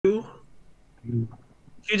Hugh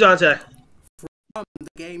Dante. From the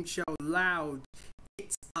game show Loud,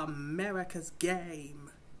 it's America's Game.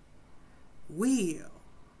 Wheel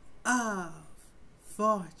of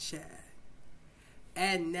Fortune.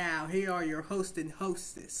 And now, here are your host and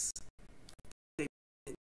hostess,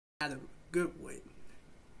 Adam Goodwin.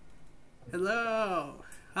 Hello.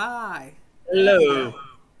 Hi. Hello.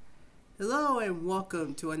 Hello, and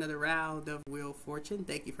welcome to another round of Wheel of Fortune.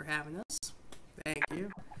 Thank you for having us. Thank you.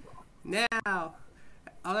 Now,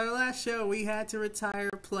 on our last show, we had to retire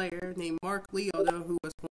a player named Mark Liotta, who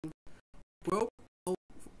was broke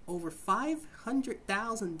over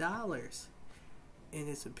 $500,000 in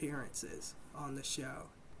his appearances on the show.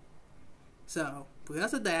 So,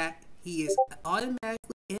 because of that, he is automatically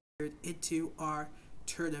entered into our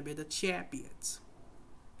Tournament of Champions.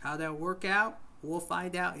 How that'll work out, we'll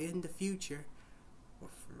find out in the future. But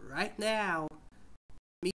for right now,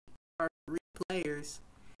 meet our three players.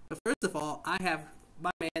 But first of all, I have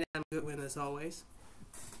my man Adam Goodwin as always.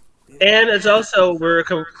 And it's also, we're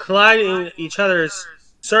colliding each other's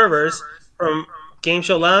servers from Game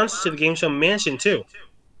Show Lounge to the Game Show Mansion, too.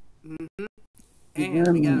 Mm-hmm. And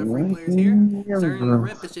we got our three players here. Starting in the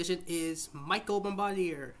red position is Michael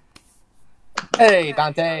Bombardier. Hey,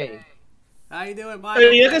 Dante. How you doing, Michael?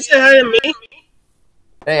 Hey, you can say hi to me.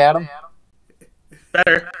 Hey, Adam.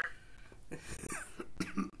 Better.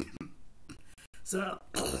 So,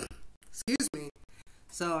 excuse me.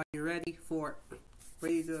 So, are you ready to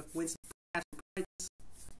win some cash prizes?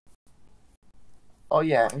 Oh,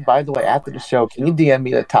 yeah. And by the way, after the show, can you DM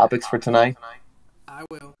me the topics for tonight? I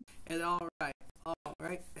will. And all right.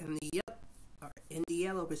 And in the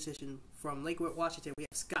yellow position from Lakewood, Washington, we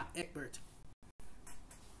have Scott Eckbert.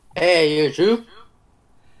 Hey, you too?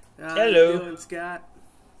 How Hello. you doing, Scott?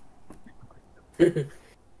 You're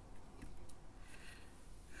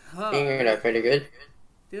not pretty good.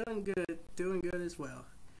 Doing good as well.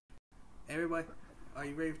 Everybody, are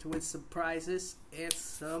you ready to win some prizes and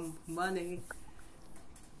some money?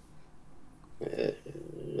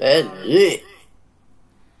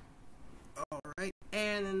 Alright,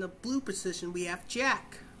 and in the blue position we have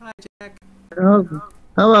Jack. Hi, Jack. Oh,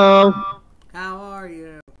 hello. How are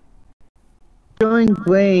you? Doing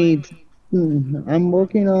great. I'm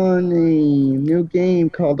working on a new game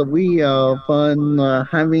called The Wheel, but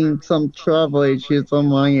having some trouble issues on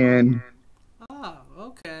my end. Oh,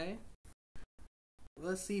 okay.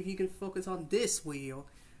 Let's see if you can focus on this wheel.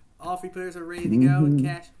 All three players are ready to go and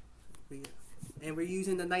cash. And we're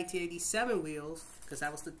using the 1987 wheels because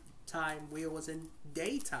that was the time wheel was in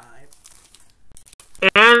daytime.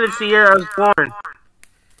 And it's the year I was born.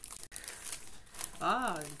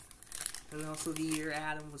 And also the year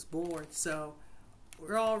Adam was born. So,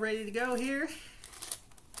 we're all ready to go here.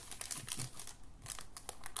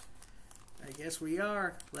 I guess we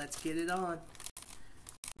are. Let's get it on.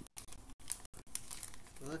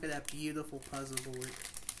 Look at that beautiful puzzle board.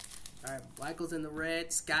 Alright, Michael's in the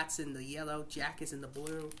red, Scott's in the yellow, Jack is in the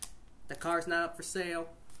blue. The car's not up for sale.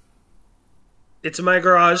 It's in my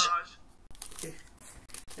garage.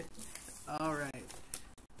 Alright.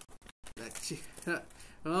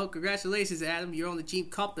 Well, congratulations, Adam. You're on the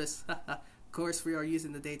Jeep Compass. Of course, we are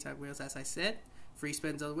using the daytime wheels, as I said. Free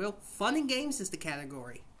spins on the wheel. Fun and games is the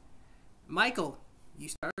category. Michael, you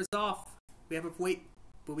start us off. We have a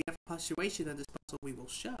punctuation of this puzzle we will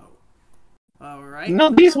show. Alright.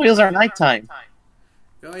 No, these wheels are nighttime.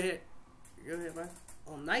 Go ahead. Man.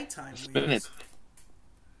 On nighttime Spin wheels. it.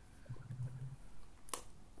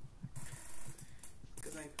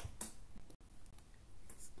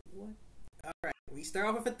 Alright, we start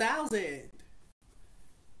off with 1,000.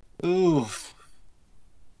 Ooh.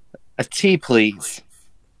 A tea, please.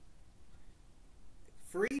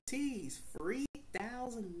 Free teas.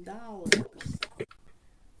 $3,000.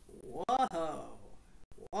 Whoa.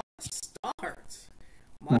 What a start.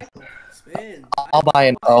 Michael, spin. I'll buy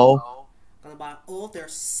an O. Gonna buy an O.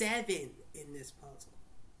 There's 7 in this puzzle.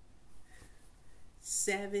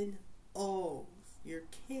 7 O's. You're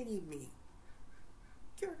kidding me.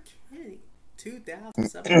 You're kidding.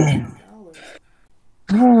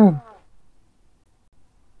 $2,750.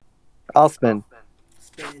 I'll spin.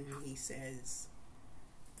 Spin, he says.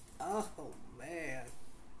 Oh, man.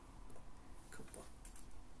 Come on.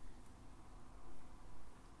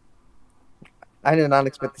 I did not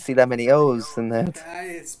expect to see that many O's in that. I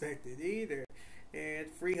didn't expect it either. And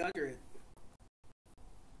 300.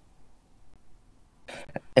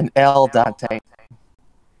 An L, Dante.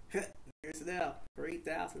 Here's an L.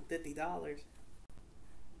 $3,050.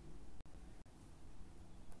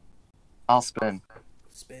 I'll spin.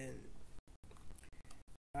 Spin.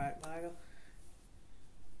 Alright, Michael.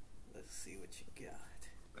 Let's see what you got.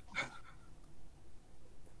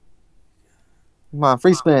 Come on,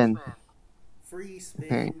 free spin. Free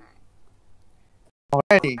spin.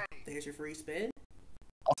 Alrighty. There's your free spin.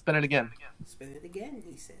 I'll spin it again. Spin it again,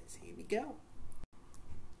 he says. Here we go.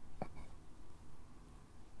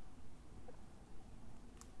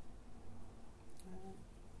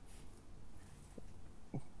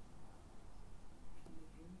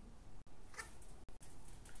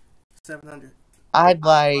 $700. I'd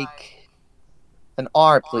like an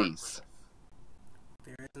R, please.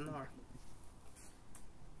 There is an R.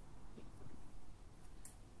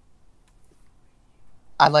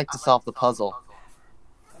 I'd like to solve the puzzle.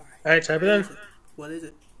 All right, type it in. What is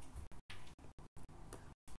it?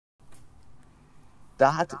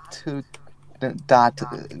 Dot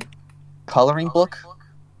coloring book.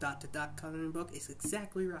 Dot to dot coloring book is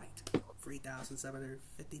exactly right. $3,750.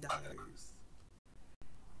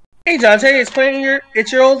 Hey, Dante,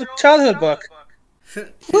 it's your old childhood book.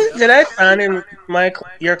 What did I find in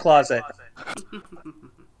your closet?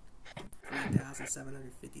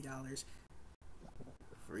 $3,750.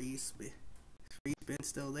 Free spin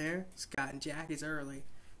still there. Scott and Jack is early.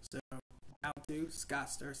 So round 2, Scott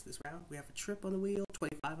starts this round. We have a trip on the wheel,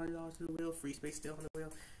 $2,500 on the wheel, free space still on the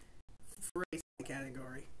wheel. For racing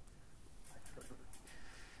category.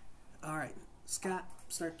 Alright, Scott,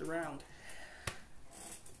 start the round.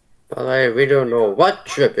 Alright, we don't know what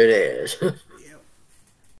trip it is. Yep.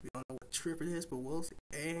 We don't know what trip it is, but we'll see.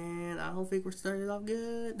 And I don't think we're starting off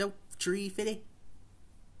good. Nope. Tree fitty.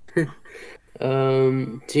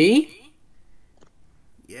 T?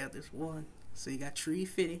 Yeah, there's one. So you got tree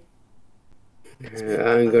fitty.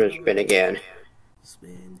 I'm gonna spin again.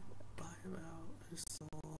 Spin. Buy out.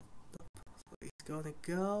 Solve the puzzle. He's gonna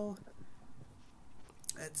go.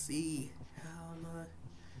 Let's see. How much?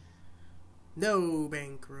 No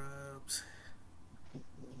bankrupts.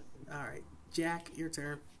 Alright. Jack, your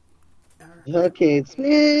turn. Right. Okay,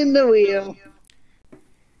 spin the wheel.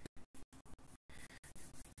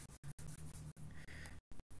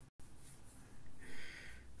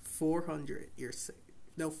 $400. You're sick.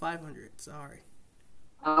 No, 500. Sorry.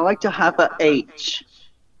 I like to have a H.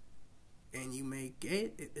 And you may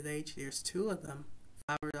get an H. There's 2 of them.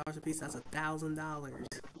 $500 a piece. That's $1,000.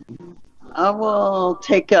 I will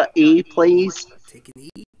take a E, please. Take an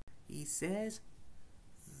E. He says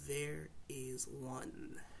there is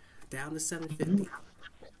 1. Down to $750.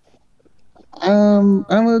 I'm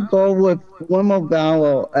gonna go with one more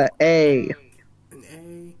vowel, a A. An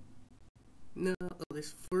A. No,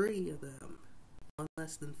 there's 3 of them. 1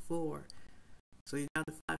 less than 4. So you're down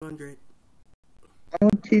to 500. I'll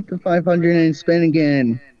keep the 500 and spin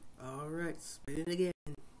again. Alright, spin it again.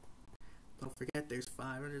 Don't forget there's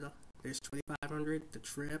 500. There's 2,500, the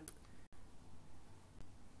trip.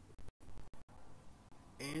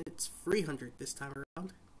 And it's 300 this time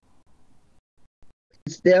around.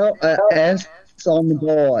 Still a S on the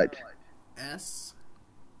board. S.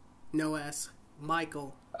 No S.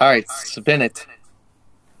 Michael. Alright, spin it.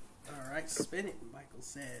 Alright, spin it, Michael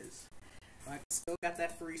says. Michael still got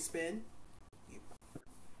that free spin.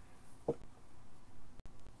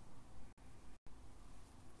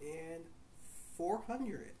 And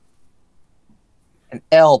 400. An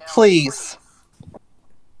L, please.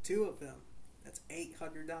 2 of them. That's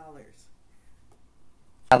 $800.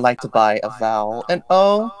 I'd like to buy a vowel, an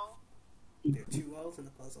O. There are 2 O's in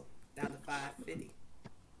the puzzle. Down to 550.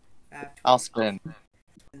 I'll spin.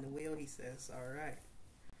 In the wheel, he says. Alright.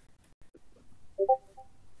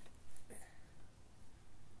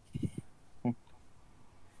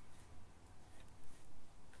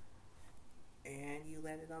 And you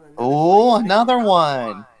landed on another. Oh, another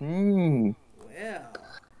one. Hmm. Well.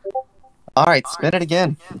 Alright, spin it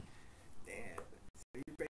again. Damn. So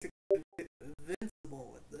you're basically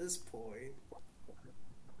invincible at this point.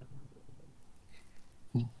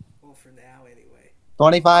 Well, for now, anyway.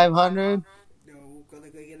 2,500. No, gonna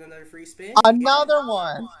go get another free spin. Another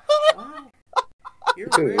one. Why? You're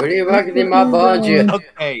Dude, what are you marketing my budget?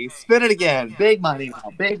 Okay, spin it again. Big money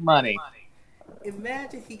now. Big money.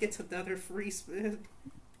 Imagine he gets another free spin.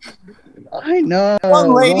 I know.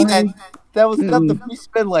 One lady right? that was not the free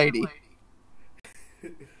spin lady.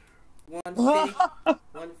 150.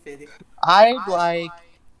 150. I'd like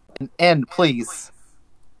an N, please.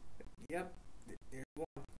 Yep. There's one.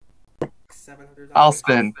 $700. I'll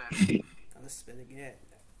spin. I'll spin again.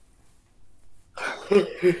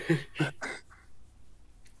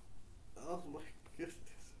 Oh my goodness.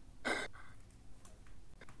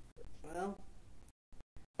 Well,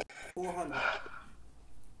 400.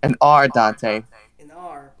 An R, Dante. An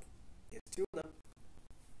R. It's 2 of them.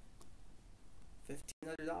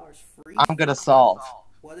 $1,500 free. I'm gonna solve.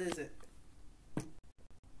 What is it?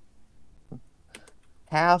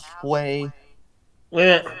 Halfway Wait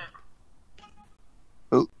a minute.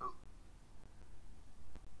 Ooh.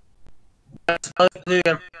 I'll do it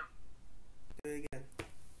again. Do it again.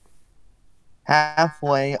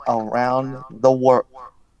 Halfway around the world.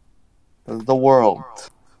 The world.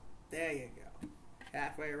 There you go.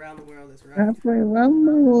 Halfway around the world is right. Halfway around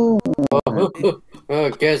the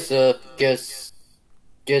world. Guess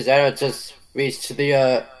I just reached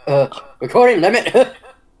the recording limit.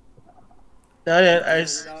 Not yet.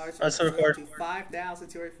 $100 I still record. to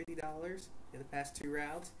 $5,250 in the past 2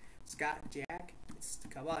 rounds. Scott and Jack,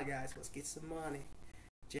 come on guys, let's get some money.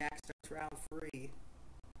 Jack starts round 3.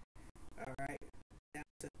 Alright. Now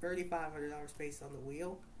it's a $3,500 based on the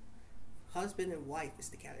wheel. Husband and wife is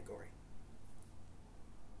the category.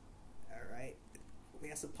 Alright. We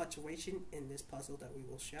have some punctuation in this puzzle that we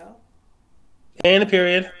will show. And a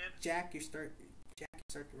period. Jack, you start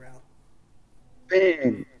the round.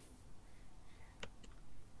 Ben.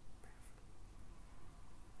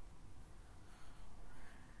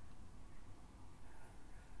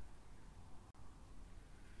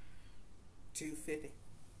 $250.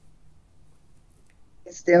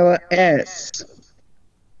 Is there a S? Is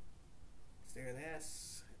there an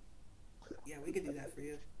S? Yeah, we could do that for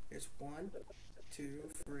you. There's 1, 2,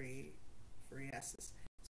 3 S's.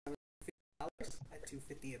 $750 at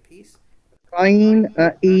 $250 a piece. Buying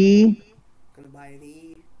a E. Gonna buy an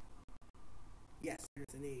E. Yes,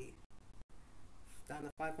 there's an E. Down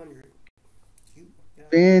to 500.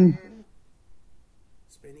 Ben.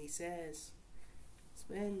 Spin, he says.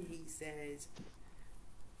 Spin, he says.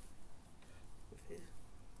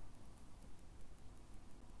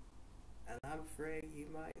 And I'm afraid you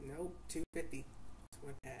might. Nope, 250.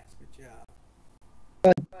 Went past. Good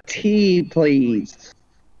job. T, please.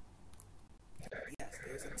 Yes,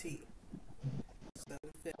 there's a T.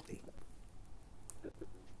 750.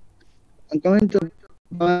 I'm going to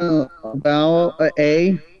buy a vowel, a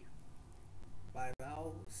A. By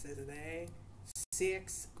vowel says an A.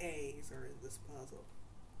 6 A's are in this puzzle.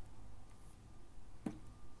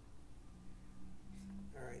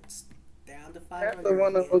 Alright, down to 500. Not the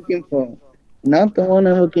one I'm again. looking for. Not the one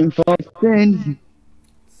I'm looking for. Ben.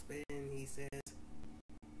 Spin, he says.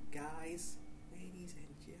 Guys, ladies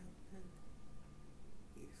and gentlemen.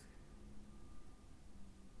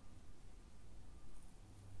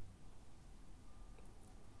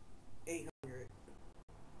 $800.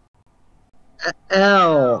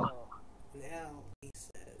 L. Now, he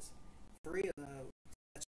says, 3 of those,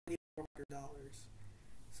 that's $2,400.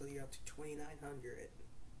 So you're up to $2,900.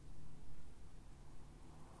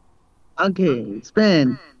 Okay,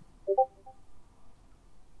 spin.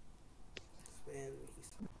 Spin,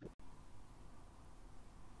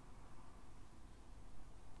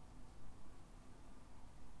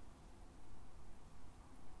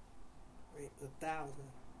 wait, 1,000.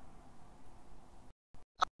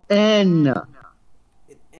 N. An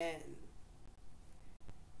N.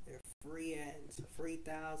 There are 3 N's,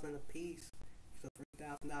 3,000 a piece. So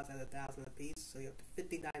 $3,000 at 1,000 a piece. So you're up to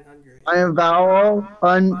 5,900. I have vowel,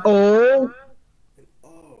 an O. An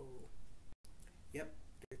O. Yep,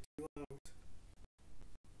 there are 2 O's.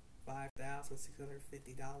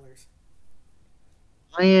 $5,650.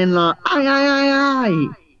 I. Buying an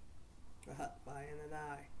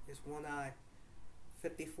I. There's 1 I.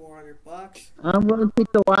 $5,400. I'm going to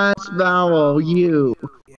take the last vowel, U.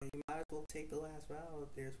 Yeah, you might as well take the last vowel.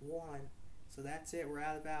 There's 1. So that's it. We're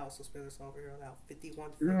out of vowels. So spin this over here now.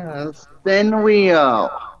 51. Yeah, spin the wheel.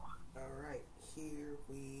 Alright, here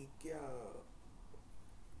we go.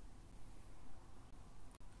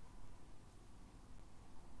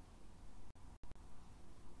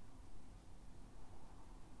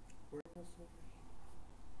 Where was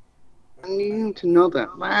I need to know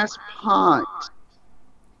that last part.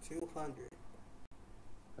 200.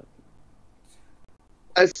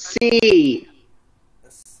 A C.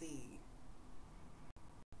 A C.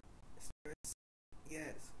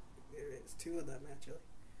 Yes, there is 2 of them actually.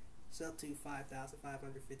 Sell to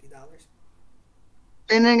 $5,550.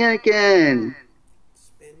 Spinning again.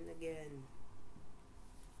 Spin again.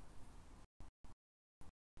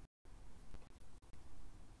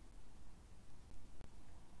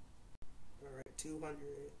 Alright,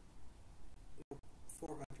 200. No,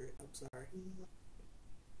 400. I'm sorry.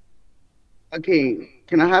 Okay,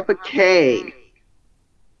 can I have a K?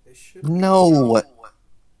 There should be No.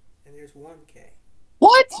 and there's 1K.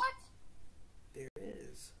 What? There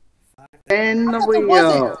is. Spin the 5,000.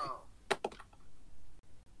 wheel.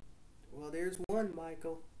 Well, there's 1,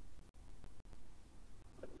 Michael.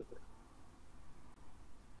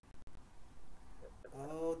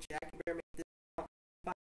 Oh, Jack, you better make this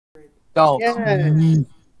 500. Don't. Yes.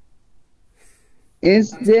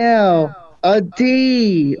 Is there A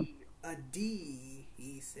D. A D.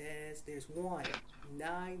 He says there's one.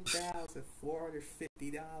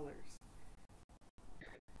 $9,450.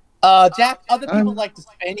 Jack, other people I'm like to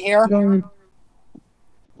spin here. going.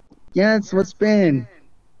 Yes, let's spin.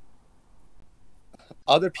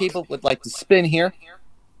 Other people would like to spin here.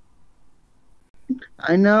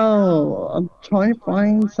 I know. I'm trying to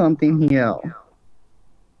find something here.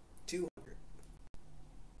 200.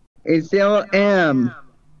 Is there M?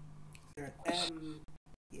 There's M.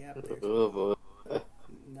 Yep, there's Oh boy.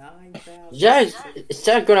 9,000. Is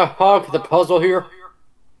that gonna hog the puzzle here?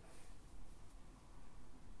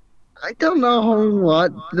 I don't know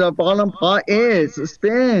what the bottom part is.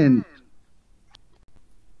 Spin.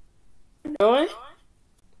 Really?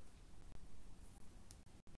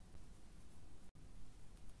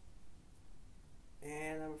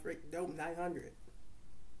 And I'm afraid, nope, 900.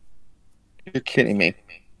 You're kidding me.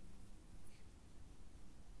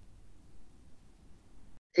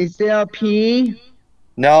 Is there a P?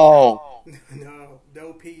 No.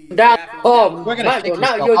 No P. That We're gonna Michael, fix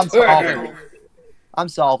now this, you're I'm solving. I'm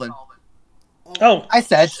solving. Oh, I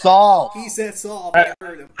said solve. He said solve. I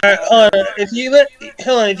heard him. all right, hold on. If you limit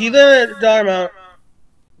the dollar amount,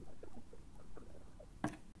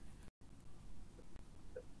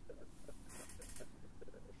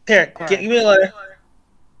 here, give me a letter.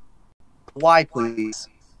 Why, please?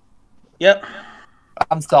 Yep.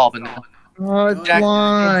 I'm solving now. Oh, it's Jack,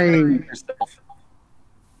 line. yourself.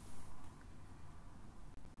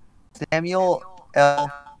 Samuel L.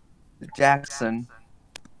 Jackson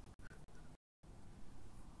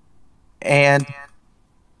and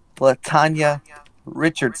Latanya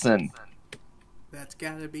Richardson. That's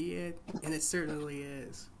gotta be it, and it certainly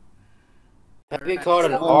is. If you called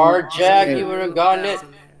an R, Jack, you would have gotten it.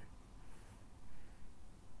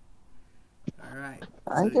 Alright.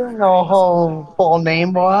 I didn't know who full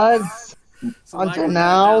name was So until Michael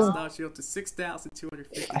now. knocks you up to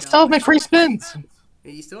 $6,250. I still have my free spins.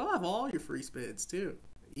 And you still have all your free spins, too.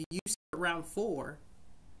 You start round 4.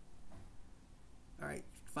 Alright,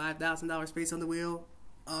 $5,000 space on the wheel.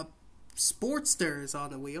 Sportster is on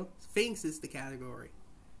the wheel. Sphinx is the category.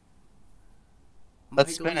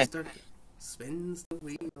 Let's spin it. Spins the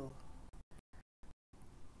wheel.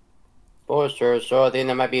 Forster, so I think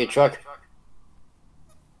that might be a truck.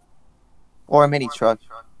 Or a mini truck.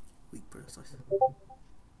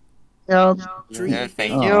 Yep. Yeah,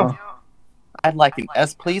 thank Oh. you. I'd like an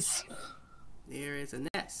S, please. There is an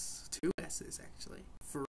S. 2 S's, actually.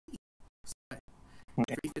 Free.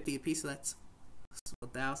 350 a piece, so that's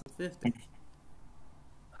 1,050.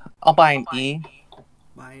 I'll buy an E.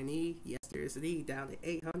 Buy an E. Yes, there is an E. Down to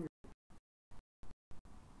 800.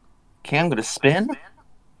 Okay, I'm gonna spin.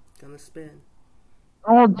 Gonna spin.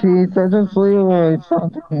 Oh, jeez, I just realized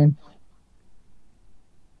something.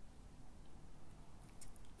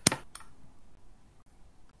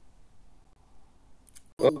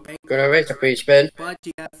 Gonna raise a free spin. But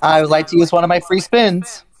you got I would like to use one of my free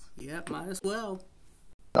spins. Yep, might as well.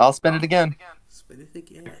 I'll spin it again. Spin it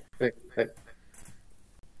again.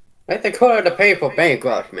 I think call it a painful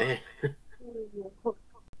bankrupt, man.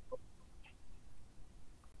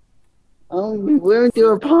 We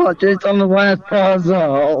do apologize on the last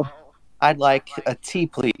puzzle. I'd like a T,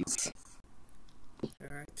 please.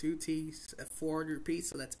 Alright, 2 T's at 400 a piece,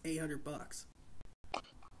 so that's $800.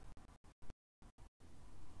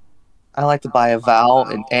 I like to buy a vowel,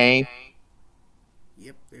 an A.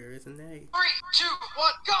 Yep, there is an A. 3, 2,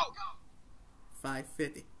 1, go!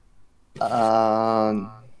 550.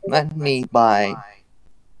 Let me buy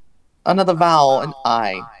another vowel, an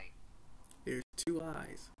I. There's 2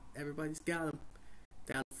 I's. Everybody's got them.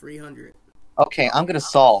 Down to 300. Okay, I'm gonna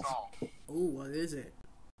solve. Oh, what is it?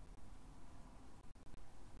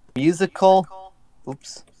 Musical,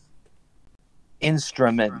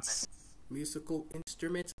 instruments. Musical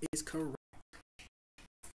instruments is correct.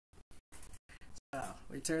 So,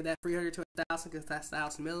 return that 300 to 1,000 because that's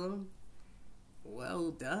 1,000 minimum.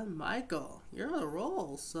 Well done, Michael. You're on a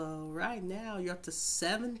roll. So, right now, you're up to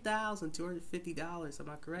 $7,250. Am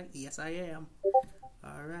I correct? Yes, I am.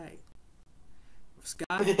 Alright.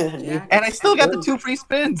 Scott, Jack, And I still got the 2 free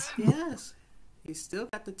spins. Yes. He still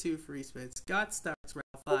got the 2 free spins. Scott starts round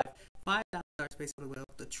 5. $5,000 space on the wheel.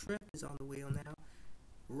 The trip is on the wheel now.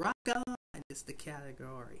 Rock on is the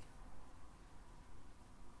category.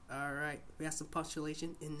 Alright, we have some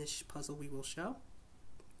punctuation in this puzzle we will show.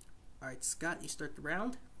 Alright, Scott, you start the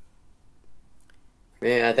round.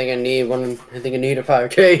 Man, I think I need one. I think I need a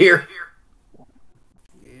 5K here.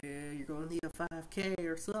 Yeah, you're gonna need a 5K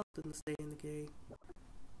or something to stay in the game.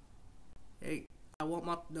 Hey, I want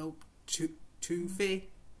my two fee.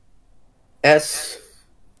 S.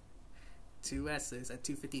 Two S's at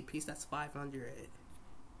 250 apiece. That's 500.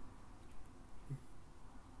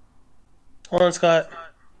 Hold on, Scott.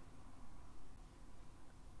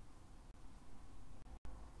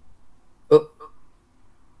 Oh.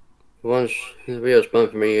 Once the video's fun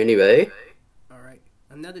for me anyway. Alright.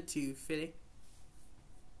 Another 250.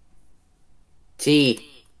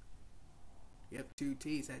 T. Yep, two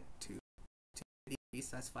T's at 250 apiece.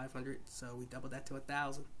 That's 500. So we double that to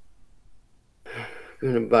 1,000.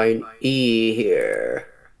 I'm gonna buy an E here.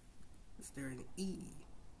 Is there an E?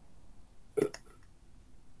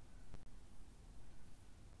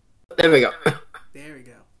 There we go. There we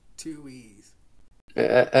go. Two E's.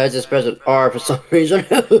 I just pressed an R for some reason.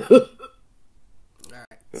 Alright.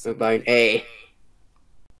 I'm buying A.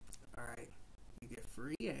 Alright. You get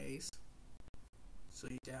 3 A's. So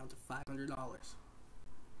you're down to $500.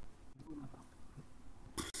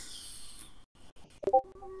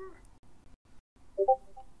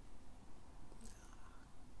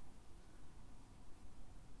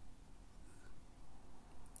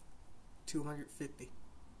 $250.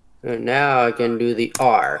 And now I can do the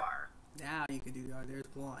R. Now you can do the there's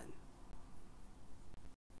one.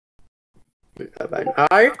 I buy an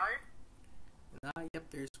I. Yep,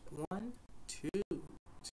 there's one, two.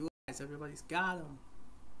 Two eyes. Everybody's got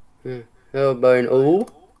them. How about an O?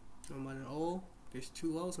 And an O. There's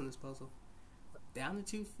 2 O's in this puzzle. Down to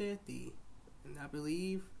 250. And I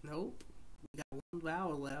believe, nope. We got one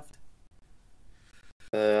vowel left.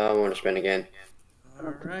 I want to spin again.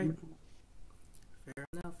 Alright. Fair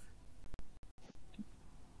enough.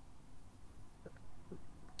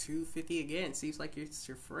 250 again. Seems like it's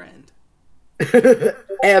your friend.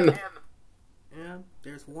 M. Yeah,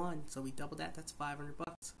 there's one. So we double that. That's $500.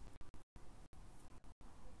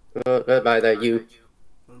 I buy that U.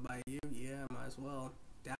 Wanna buy you? Yeah, might as well.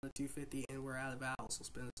 Down to 250 and we're out of vowels. So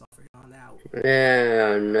spin this off for on out.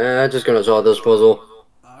 Yeah, nah, just gonna solve this puzzle.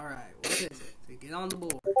 Alright, what is it? So get on the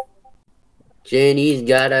board. Jenny's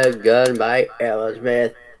got a gun by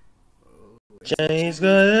Aerosmith. Jenny's got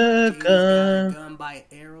a gun. Gun by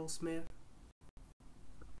Aerosmith.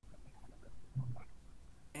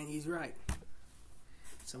 And he's right.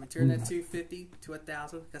 So we turn that 250 to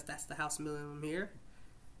 1,000 because that's the house minimum here.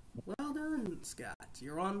 Well done, Scott.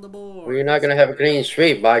 You're on the board. We're not gonna have a clean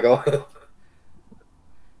sweep, Michael.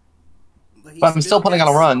 But But I'm still putting on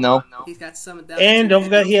a run, though. He's got some. And don't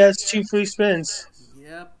forget he has 2 free spins.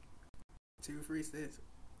 Yep. 2 free spins.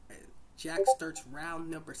 Jack starts round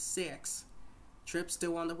number 6. Trip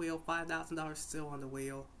still on the wheel. $5,000 still on the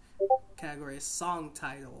wheel. Category is song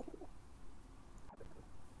title.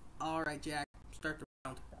 Alright, Jack. Start the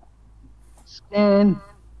round. Spin.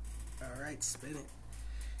 Alright, spin it.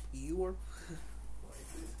 You are.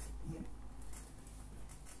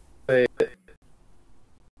 Wait.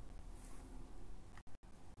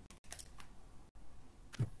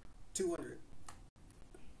 200.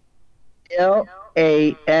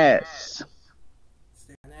 LAS. Is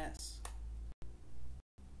there an S?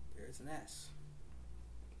 There's an S.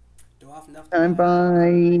 Do I have enough to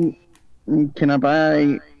Can I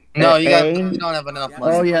buy? No, you A? don't have enough Yeah.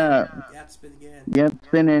 money. Oh yeah. You have to spin again. Yep,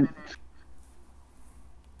 spin it.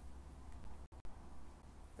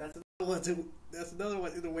 That's another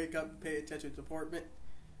one to wake up and pay attention department.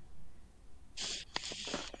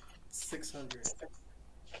 600.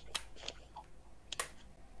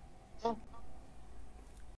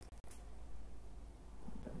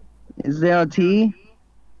 Is there a T?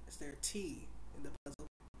 Is there a T in the puzzle?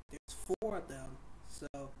 There's 4 of them. So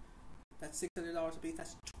that's $600 a piece.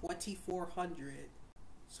 That's 2,400.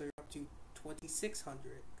 So you're up to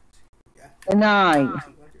 2,600. Yeah. An I.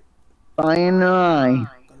 200. Buy an I. I'm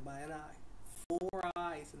gonna buy an eye. 4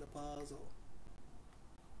 eyes in the puzzle.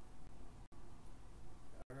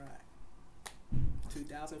 Alright.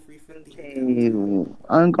 2,350. Okay,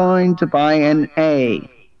 I'm going to buy an A.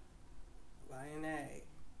 Buy an A.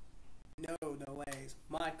 No A's.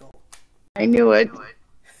 Michael. I knew it.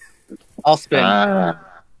 I'll spin.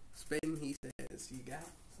 Spin, he says. You got it.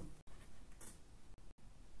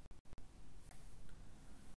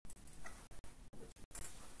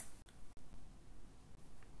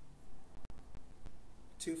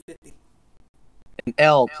 $250. An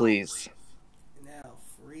L, please. Now,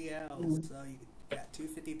 free L's. So you got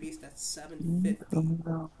 250 apiece. That's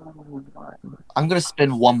 $750. I'm gonna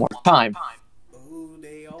spin one more time. Oh,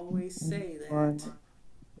 they always say that.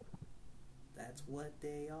 That's what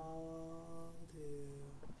they all do.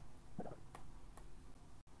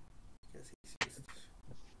 Because he's just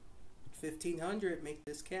 1,500. Make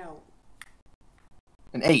this count.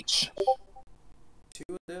 An H. 2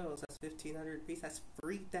 of those. That's 1,500 apiece. That's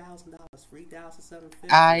 $3,000. $3,750.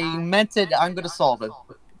 I meant it. I'm gonna solve it.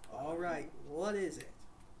 All right. What is it?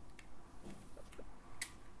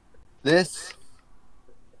 This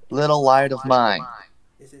little light of mine.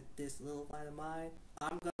 Is it this little light of mine?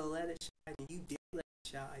 I'm gonna let it shine, and you did let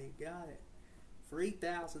it shine. You got it.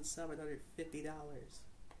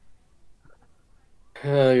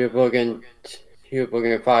 $3,750. You're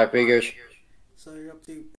booking 5 figures. So you're up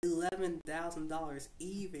to $11,000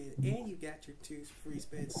 even, and you got your 2 free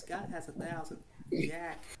spins. Scott has 1,000.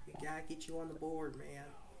 Jack, we gotta get you on the board, man.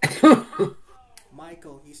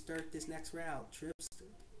 Michael, you start this next round. Trips.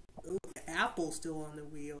 Ooh, Apple's still on the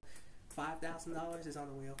wheel. $5,000 is on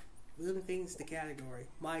the wheel. Living things the category.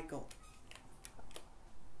 Michael.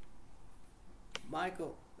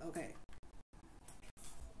 Okay.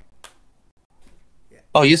 Yeah.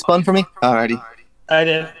 Oh, you spun for me? Alrighty. I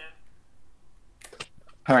did.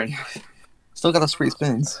 Alright. Still got those free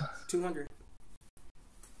spins. 200.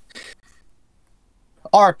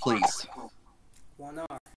 R, please. 1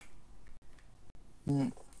 R.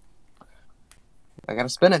 I gotta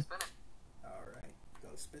spin it. Alright. Go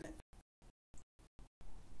spin it.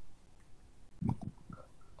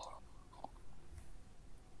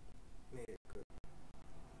 Made it good.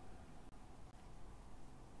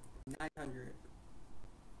 900.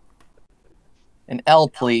 An L,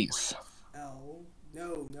 please. L.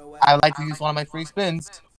 No L. I would like to use one of my free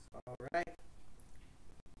spins. Alright.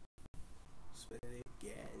 Spin it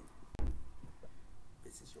again.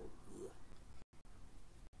 This is your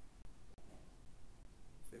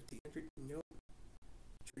 1,500. Nope.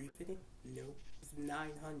 350. Nope.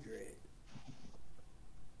 900.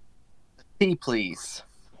 T, please.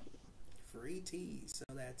 Free teas. So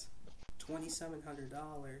that's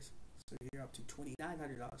 $2,700. So you're up to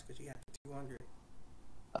 $2,900 because you have 200.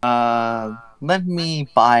 Let me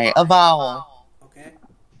buy a vowel. Okay.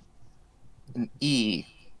 An E.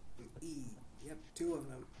 E. Yep, 2 of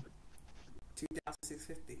them.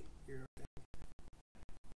 2,650. You're okay.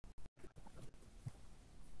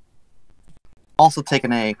 Also take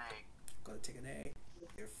an A. Gonna take an A.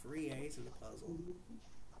 There are 3 A's in the puzzle.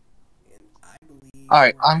 And I believe.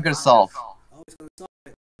 Alright, I'm gonna solve. Oh, it's gonna solve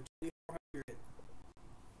it. 2,400.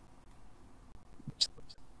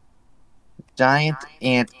 Giant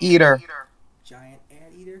anteater. Giant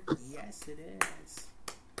anteater? Yes, it is.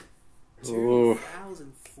 Ooh.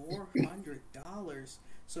 $2,400.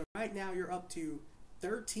 So right now you're up to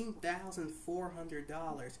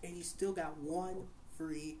 $13,400, and you still got 1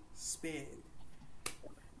 free spin.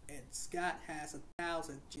 And Scott has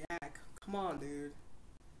 1,000. Jack, come on, dude.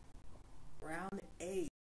 Round 8.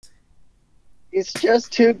 It's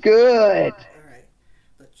just too good. All right.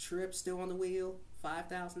 The trip still on the wheel.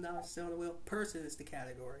 $5,000 still on the wheel. Person is the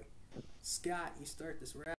category. Scott, you start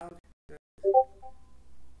this round.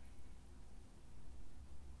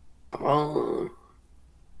 Come on.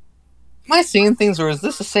 Am I seeing things, or is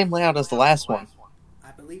this the same layout as the last one?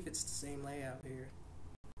 I believe it's the same layout here.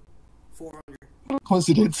 400.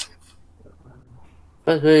 Coincidence.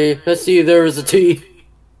 Let's see if there is a T.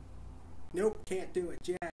 Nope, can't do it.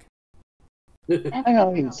 Jack. I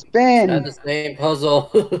don't even spin. At the same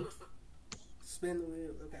puzzle. Spin the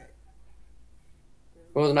wheel. Okay.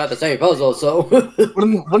 It was not the same puzzle, so.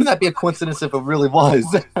 Wouldn't that be a coincidence if it really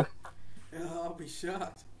was? I'll be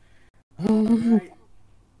shocked. Alright.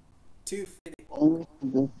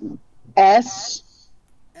 250. S.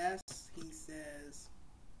 S, he says.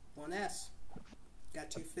 1S. Got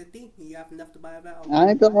 250. You have enough to buy a vowel.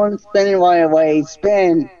 I don't want to spin it right away.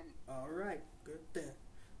 Spin. Alright. Good then.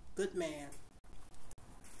 Good man.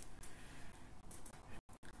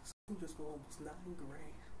 So just almost 9 grand.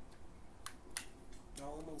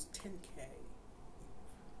 Almost 10K.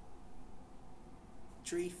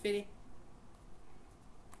 350.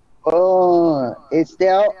 Oh, it's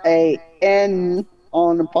still a N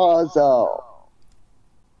on the puzzle.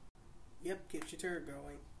 Yep, get your turn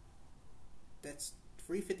going. That's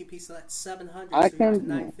 350 pieces, so that's 700. I So you're up to can.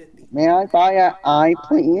 950. May I buy an I,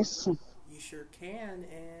 please? You sure can,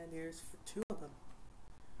 and there's 2 of them.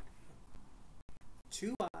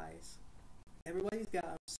 2 eyes. Everybody's got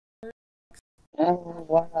them. Oh,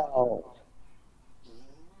 wow.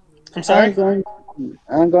 I'm sorry?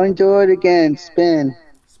 I'm going to do it again. Spin.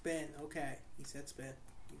 Spin, okay. He said spin.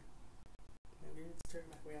 Maybe it's turn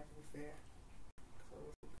back way after the fair.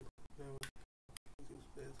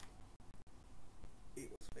 It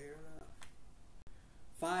was fair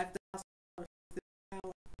enough. $5,000.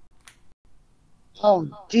 Oh,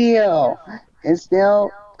 deal. It's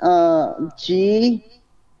still, G.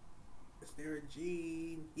 Is there a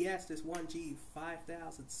G? Yes, there's 1 G.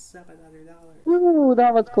 $5,700. Ooh,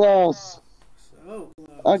 that was close. So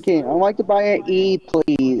close. Okay, I'd like to buy an E,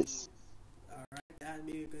 please. Alright, that'd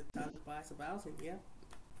be a good time to buy some housing, yeah.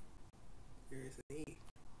 Here's an E.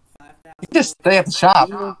 Just stay at the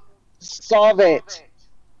shop. Solve it.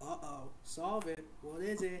 Uh-oh. Solve it. What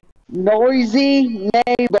is it? Noisy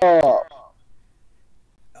neighbor.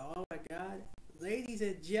 Oh my god. Ladies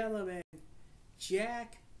and gentlemen,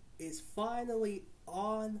 Jack is finally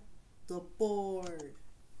on the board.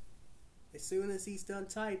 As soon as he's done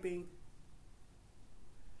typing.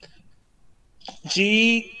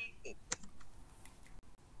 GBOR,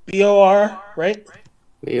 right?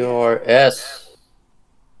 BRS.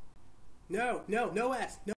 No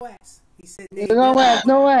S. No S. He said No neighbor. S,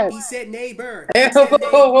 no S. He said neighbor. He said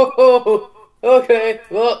neighbor. Okay,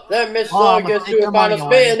 well, that Miss Well, I'm Song gonna gets take to your a final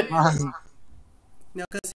money away. spin. No,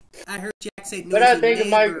 because I heard Jack say But I noisy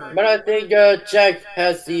think neighbor. Jack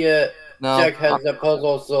has the No. Jack has the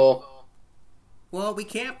puzzle, so. Well, we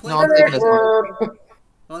can't play. No, I'm taking his money.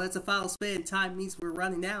 Well, that's a final spin. Time means we're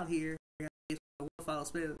running out here. We gotta get one final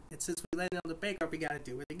spin. And since we landed on the bankrupt, we gotta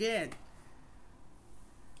do it again.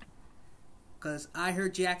 Because I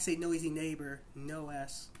heard Jack say noisy neighbor. No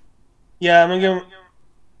S. Yeah, I'm gonna give him.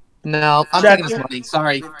 No, I'm Jack, taking his money.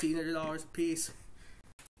 Sorry. $1,500 a piece.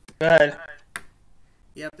 Go ahead.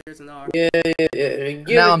 Yep, there's an R. Yeah. Give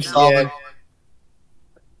Now it I'm to solving. Jack.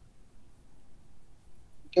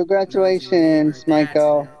 Congratulations,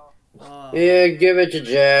 Michael. Yeah, give it to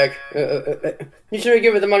Jack. You should have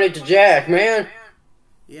given the money to Jack, man.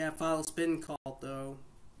 Yeah, final spin called though.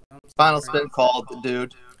 Final spin called,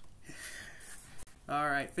 dude.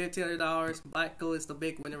 Alright, $1,500. Michael is the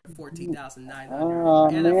big winner with $14,900. Oh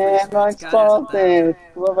And the man, free I spins. Scott has solved it.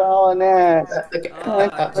 Lavelle and S.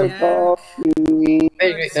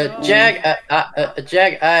 Jack.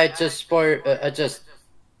 Jack, I just spoiled.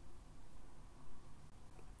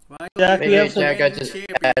 Jack, we have some. Jack, I just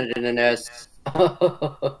added an S.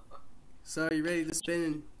 So, you ready to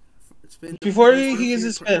spin? Before he gets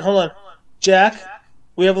his spin, hold on. Jack,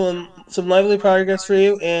 we have some lively progress for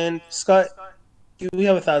you, and Scott, we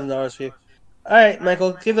have $1,000 for you. All right,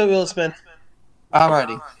 Michael, give the wheel a spin.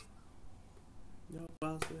 Alrighty. No,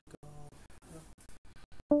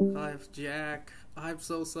 Hi, Jack. I'm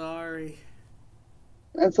so sorry.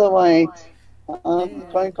 That's alright. I'm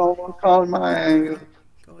trying to work on my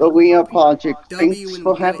the Wii project. Thanks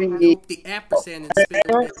for having me. The ampersand and spin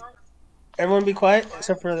the wheel. Everyone be quiet,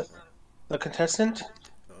 except for the contestant.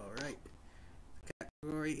 Alright.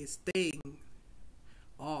 Category is thing.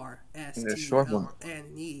 R, S, Need a T, short L, one. N,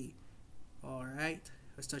 E. Alright.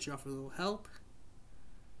 Let's start you off with a little help.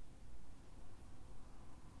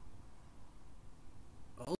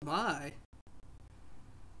 Oh my.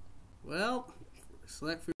 Well,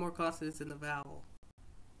 select 3 more consonants in the vowel.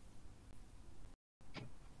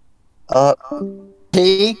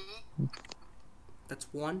 P That's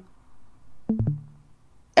 1.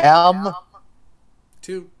 M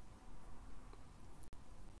 2.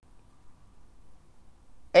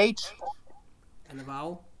 H And the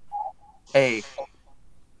vowel. A.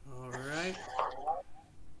 Alright.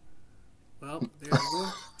 Well, there you go.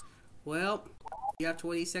 Well, you have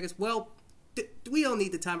 20 seconds. Well, we don't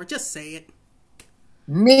need the timer. Just say it.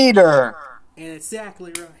 Meter. And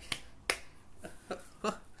exactly right.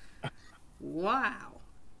 Wow.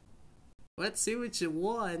 Let's see what you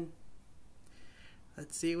won.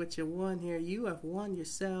 Let's see what you won here. You have won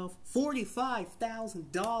yourself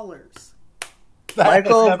 $45,000.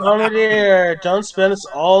 Michael Bombardier, don't spend us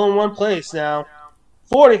all in one place now.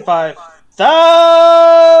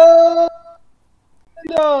 $45,000.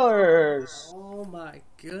 Oh my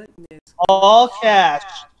goodness. All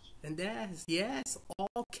cash. And that is, yes,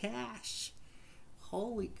 all cash.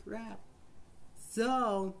 Holy crap.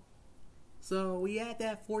 So we had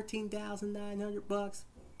that $14,900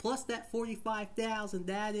 plus that $45,000.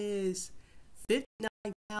 That is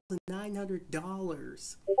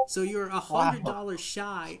 $59,900. So you're $100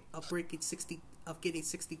 shy of getting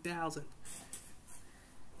 60,000.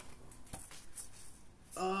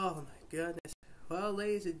 Oh my goodness. Well,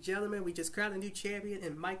 ladies and gentlemen, we just crowned a new champion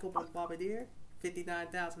in Michael Bombardier.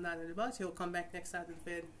 $59,900. He'll come back next time to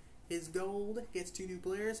defend his gold. Gets 2 new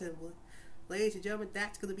players. And ladies and gentlemen,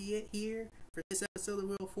 that's going to be it here for this episode of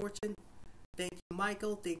Wheel of Fortune. Thank you,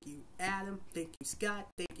 Michael. Thank you, Adam. Thank you, Scott.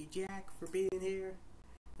 Thank you, Jack, for being here.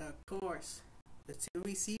 Of course, until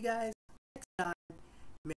we see you guys next time,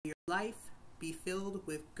 may your life be filled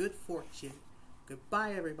with good fortune.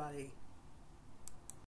 Goodbye, everybody.